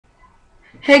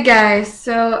Hey guys,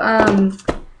 so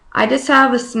I just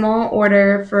have a small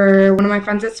order for one of my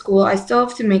friends at school. I still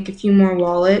have to make a few more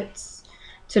wallets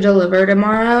to deliver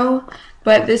tomorrow,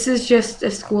 but this is just a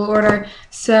school order.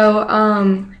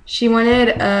 So she wanted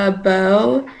a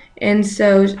bow, and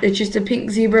so it's just a pink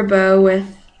zebra bow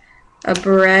with a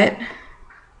barrette.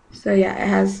 So yeah, it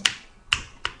has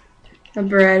a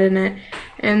barrette in it.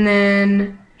 And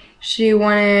then she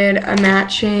wanted a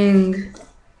matching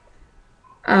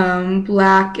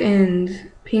black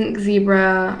and pink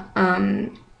zebra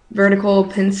vertical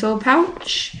pencil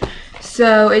pouch.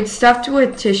 So it's stuffed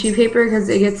with tissue paper because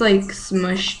it gets like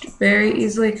smushed very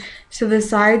easily. So the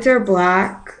sides are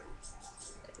black,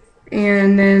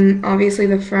 and then obviously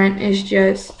the front is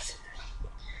just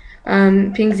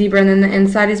pink zebra, and then the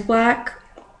inside is black.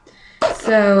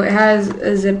 So it has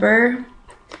a zipper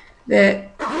that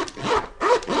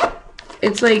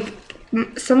it's like,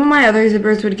 some of my other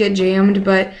zippers would get jammed,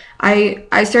 but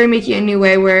I started making a new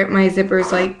way where my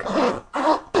zippers, like,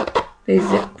 they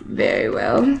zip very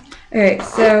well. Okay,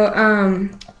 so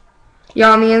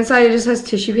yeah, on the inside it just has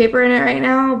tissue paper in it right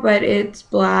now, but it's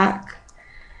black.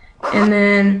 And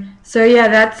then, so yeah,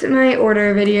 that's my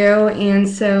order video. And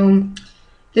so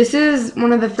this is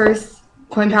one of the first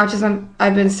coin pouches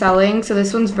I've been selling. So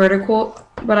this one's vertical,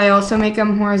 but I also make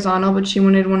them horizontal, but she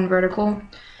wanted one vertical.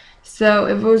 So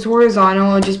if it was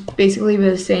horizontal, it would just basically be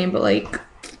the same, but like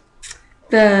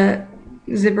the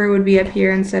zipper would be up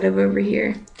here instead of over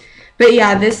here. But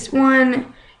yeah, this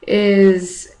one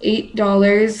is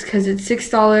 $8 because it's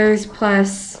 $6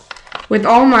 plus with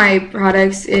all my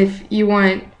products. If you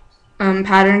want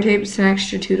pattern tape, it's an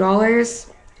extra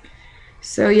 $2.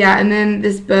 So yeah, and then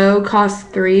this bow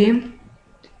costs $3,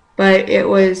 but it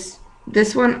was,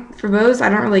 this one for bows, I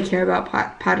don't really care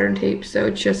about pattern tape, so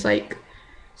it's just like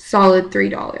solid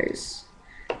 $3.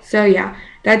 So yeah,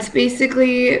 that's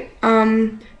basically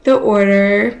the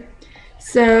order.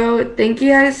 So thank you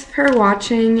guys for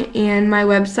watching, and my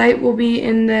website will be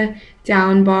in the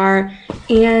down bar,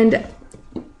 and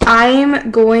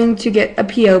I'm going to get a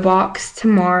PO box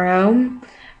tomorrow,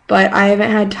 but I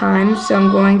haven't had time, so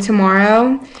I'm going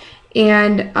tomorrow.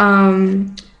 And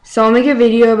so I'll make a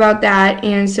video about that.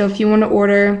 And so if you want to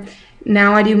order,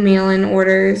 now I do mail-in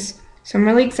orders. So I'm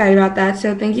really excited about that.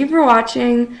 So thank you for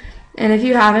watching. And if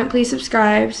you haven't, please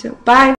subscribe. So bye.